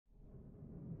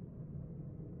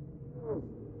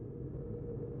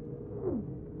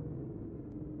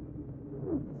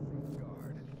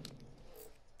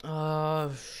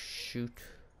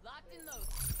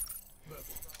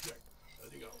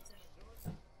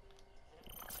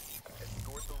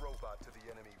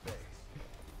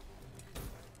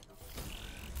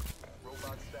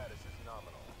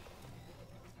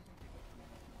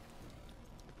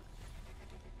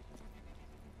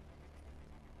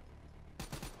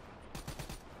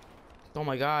Oh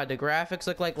my god, the graphics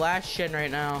look like last gen right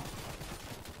now.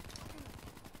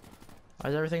 Why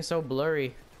is everything so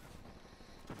blurry?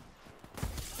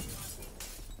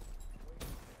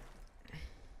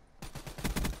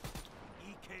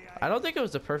 I don't think it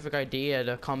was the perfect idea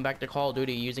to come back to Call of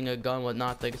Duty using a gun with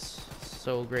not the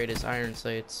so greatest iron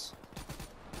sights.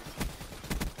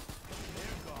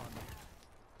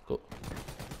 Cool.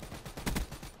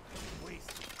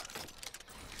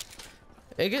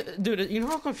 Dude, you know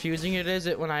how confusing it is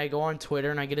when I go on Twitter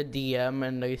and I get a DM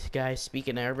and these guys speak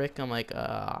in Arabic? I'm like,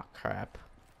 ah, crap.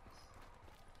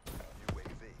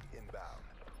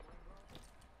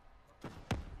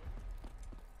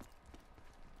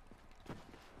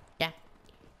 Yeah.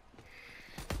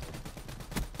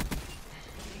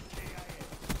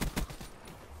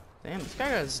 Damn, this guy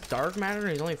has dark matter and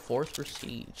he's only 4th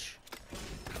prestige.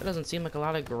 That doesn't seem like a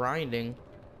lot of grinding.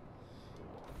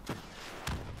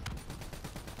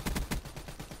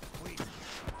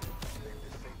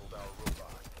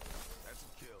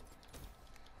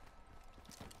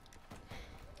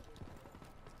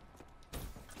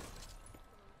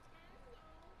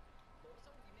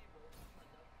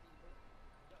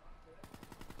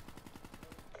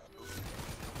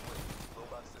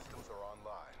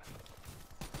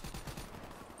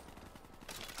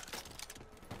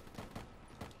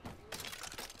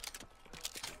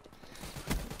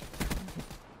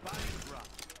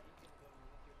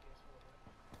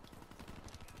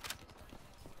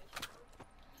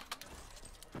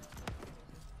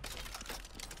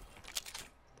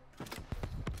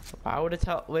 I would have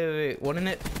tell. Wait. Wouldn't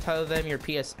it tell them your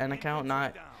PSN account,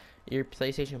 not your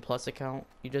PlayStation Plus account?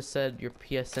 You just said your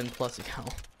PSN Plus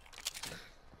account.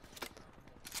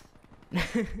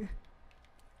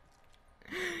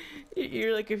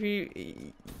 You're like, if you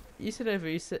said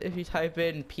if you type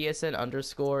in PSN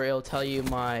underscore, it'll tell you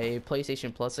my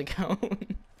PlayStation Plus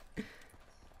account.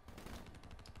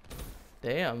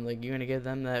 Damn, like you're gonna give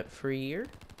them that free year?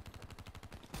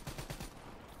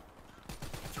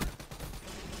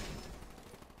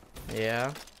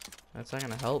 Yeah, that's not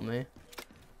gonna help me.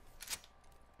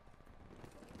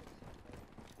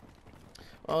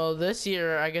 Oh, this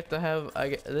year I get to have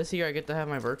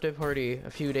my birthday party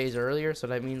a few days earlier, so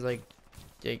that means like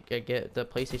I get the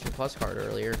PlayStation Plus card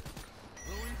earlier.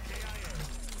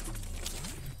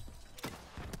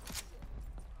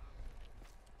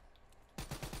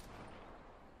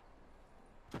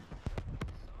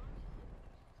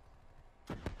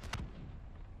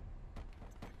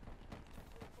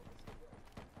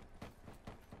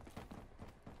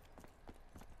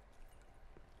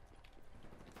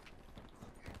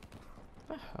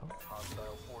 What the hell?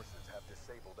 Hostile forces have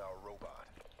disabled our robot.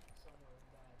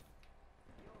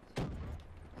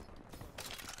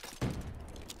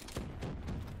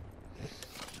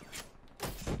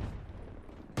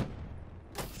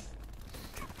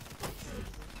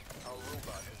 Our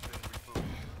robot has been rebooted.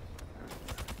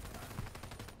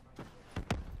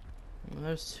 Well,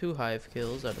 there's 2 hive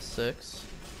kills out of 6.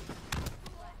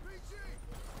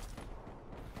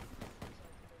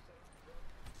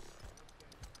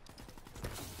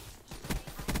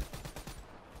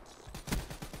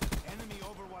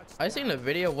 I seen a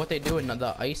video of what they do in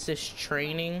the ISIS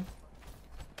training.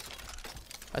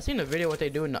 They're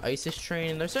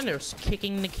saying they're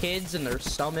kicking the kids in their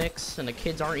stomachs, and the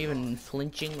kids aren't even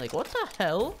flinching. Like, what the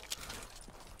hell?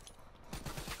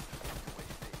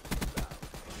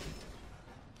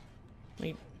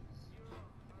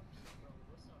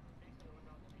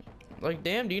 Like,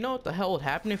 damn, do you know what the hell would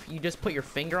happen if you just put your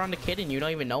finger on the kid and you don't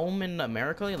even know him in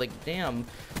America? Like, damn,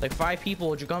 like 5 people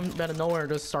would just come out of nowhere and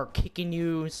just start kicking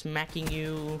you, smacking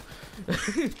you.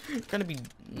 Gonna be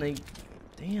like,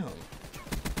 damn.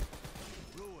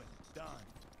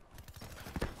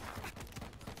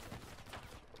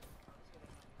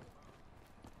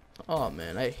 Oh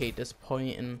man, I hate this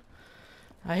point, and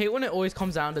I hate when it always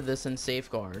comes down to this in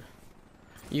Safeguard.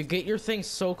 You get your thing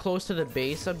so close to the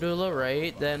base, Abdullah,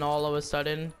 right? Then all of a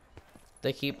sudden,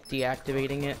 they keep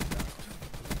deactivating it.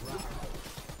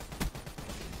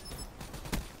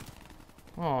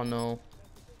 Oh no.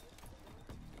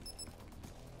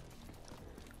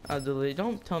 Abdullah,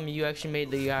 don't tell me you actually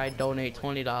made the guy donate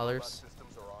 $20.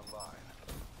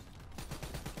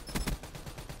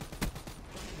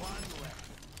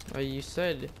 Well, you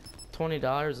said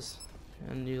 $20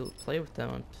 and you play with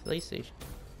them on PlayStation.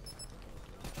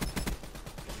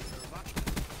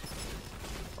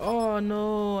 Oh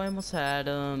no, I almost had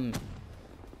I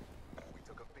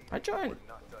joined.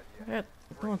 I got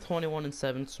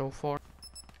 21-7 so far.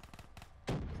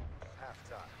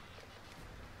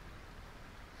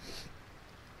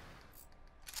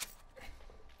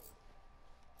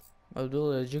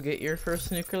 Abdullah, did you get your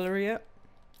first nuclear yet?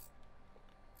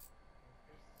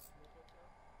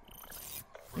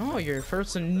 No, your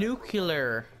first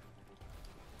nuclear.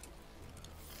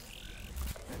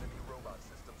 Enemy robot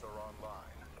systems are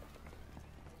online.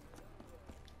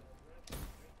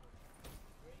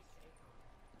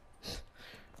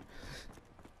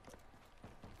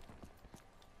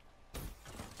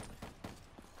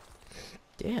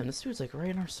 Damn, this dude's like right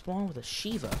in our spawn with a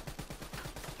Shiva.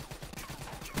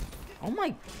 Oh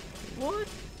my, what?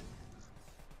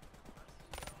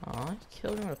 Aw, I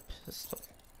killed him with a pistol.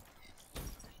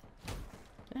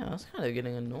 Yeah, that's kind of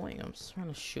getting annoying. I'm just trying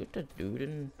to shoot the dude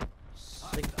and it's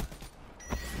like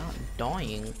not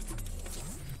dying.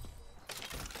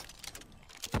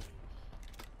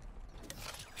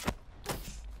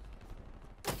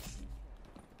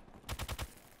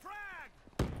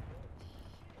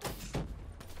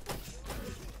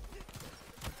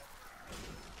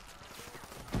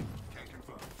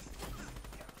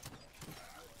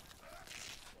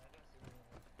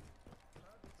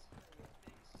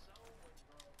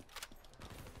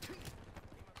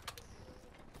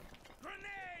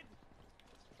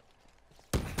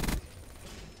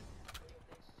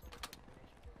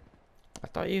 I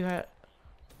thought you had.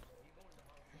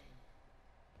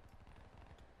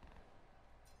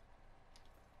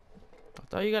 I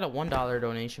thought you got a $1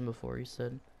 donation before you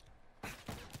said.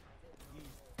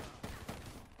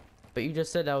 But you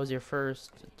just said that was your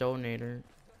first donator.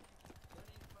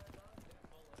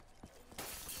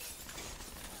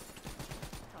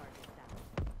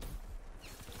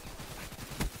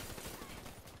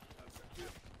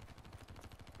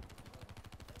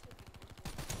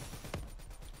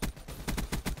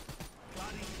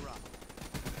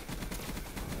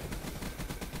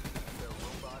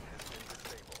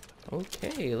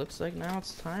 Okay, looks like now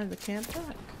it's time to camp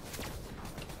back.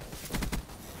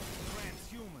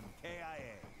 Transhuman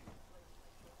KIA.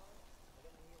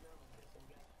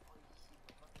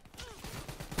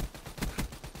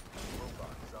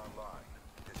 Robot is online.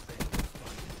 Disabled.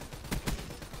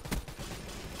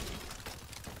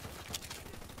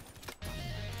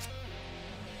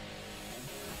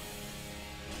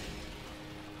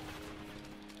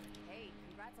 Hey,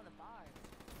 congrats on the bars.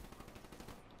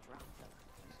 Drop them.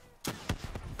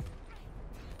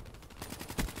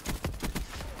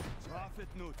 Profit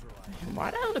neutralized.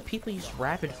 Why the hell do people use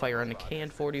rapid fire on the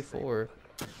KN-44?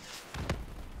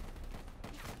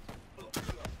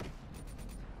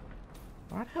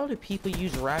 Why the hell do people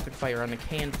use rapid fire on the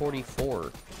KN-44?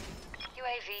 UAV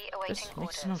awaiting This orders.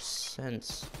 makes no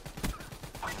sense.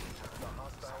 The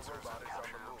hostile robot is on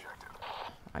the move.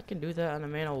 I can do that on a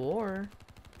Man of War.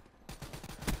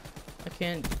 I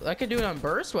can do it on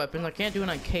burst weapons. I can't do it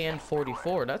on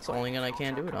KN-44. That's the only gun I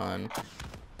can't do it on.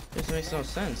 This makes no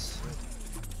sense.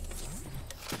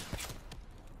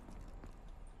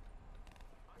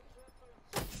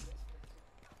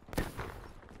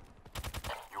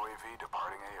 UAV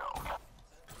departing AO.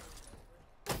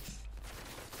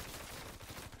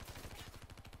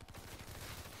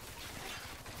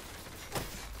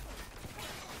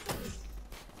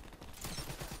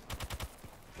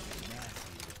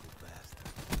 Nasty little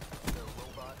bastard. The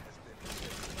robot has been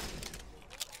disabled.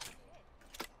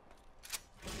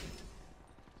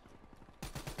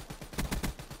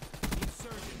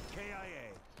 Insurgent KIA.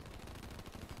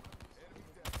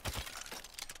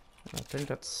 I think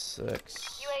that's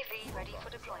 6. UAV ready for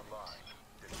deployment. Online.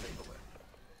 Disable it.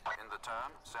 In the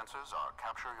turn, sensors are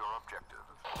capture your objective.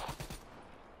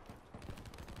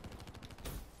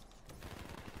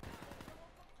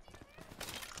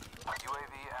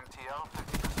 UAV MTL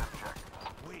 50% check.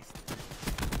 Wasted.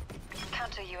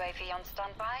 Counter UAV on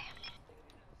standby.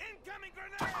 Incoming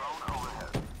grenade! Drone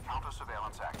overhead. Counter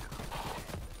surveillance active.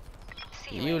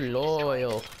 You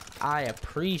loyal. I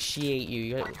appreciate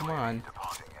you. Come on.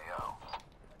 Departing AO.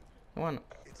 Come on.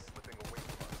 It's slipping away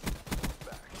from us.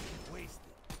 Back.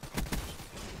 Wasted.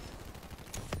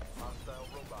 Hostile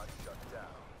robot shut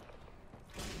down.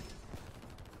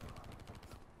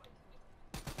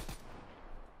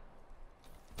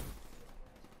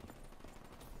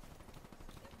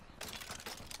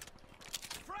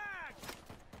 Frag!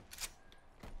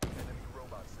 Enemy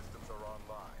robot systems are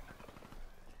online.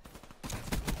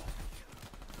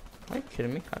 Are you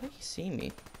kidding me? How did he see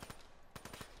me?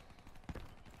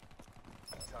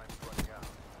 Time's running out.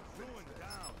 Ruin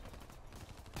down.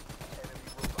 Enemy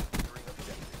robot nearing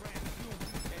objective.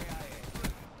 Transhuman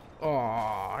KIA. Oh,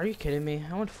 are you kidding me?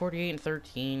 I went 48 and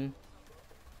 13.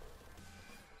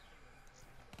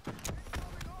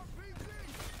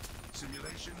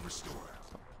 Simulation restored.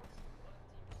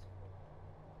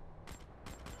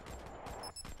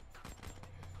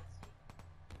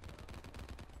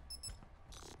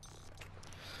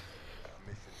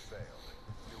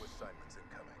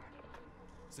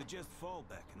 Suggest fall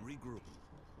back and regroup.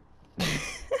 Even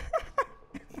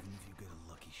if you get a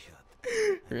lucky shot.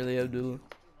 Really, Abdullah?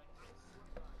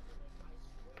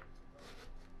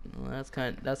 Well,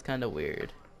 that's kind of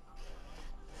weird.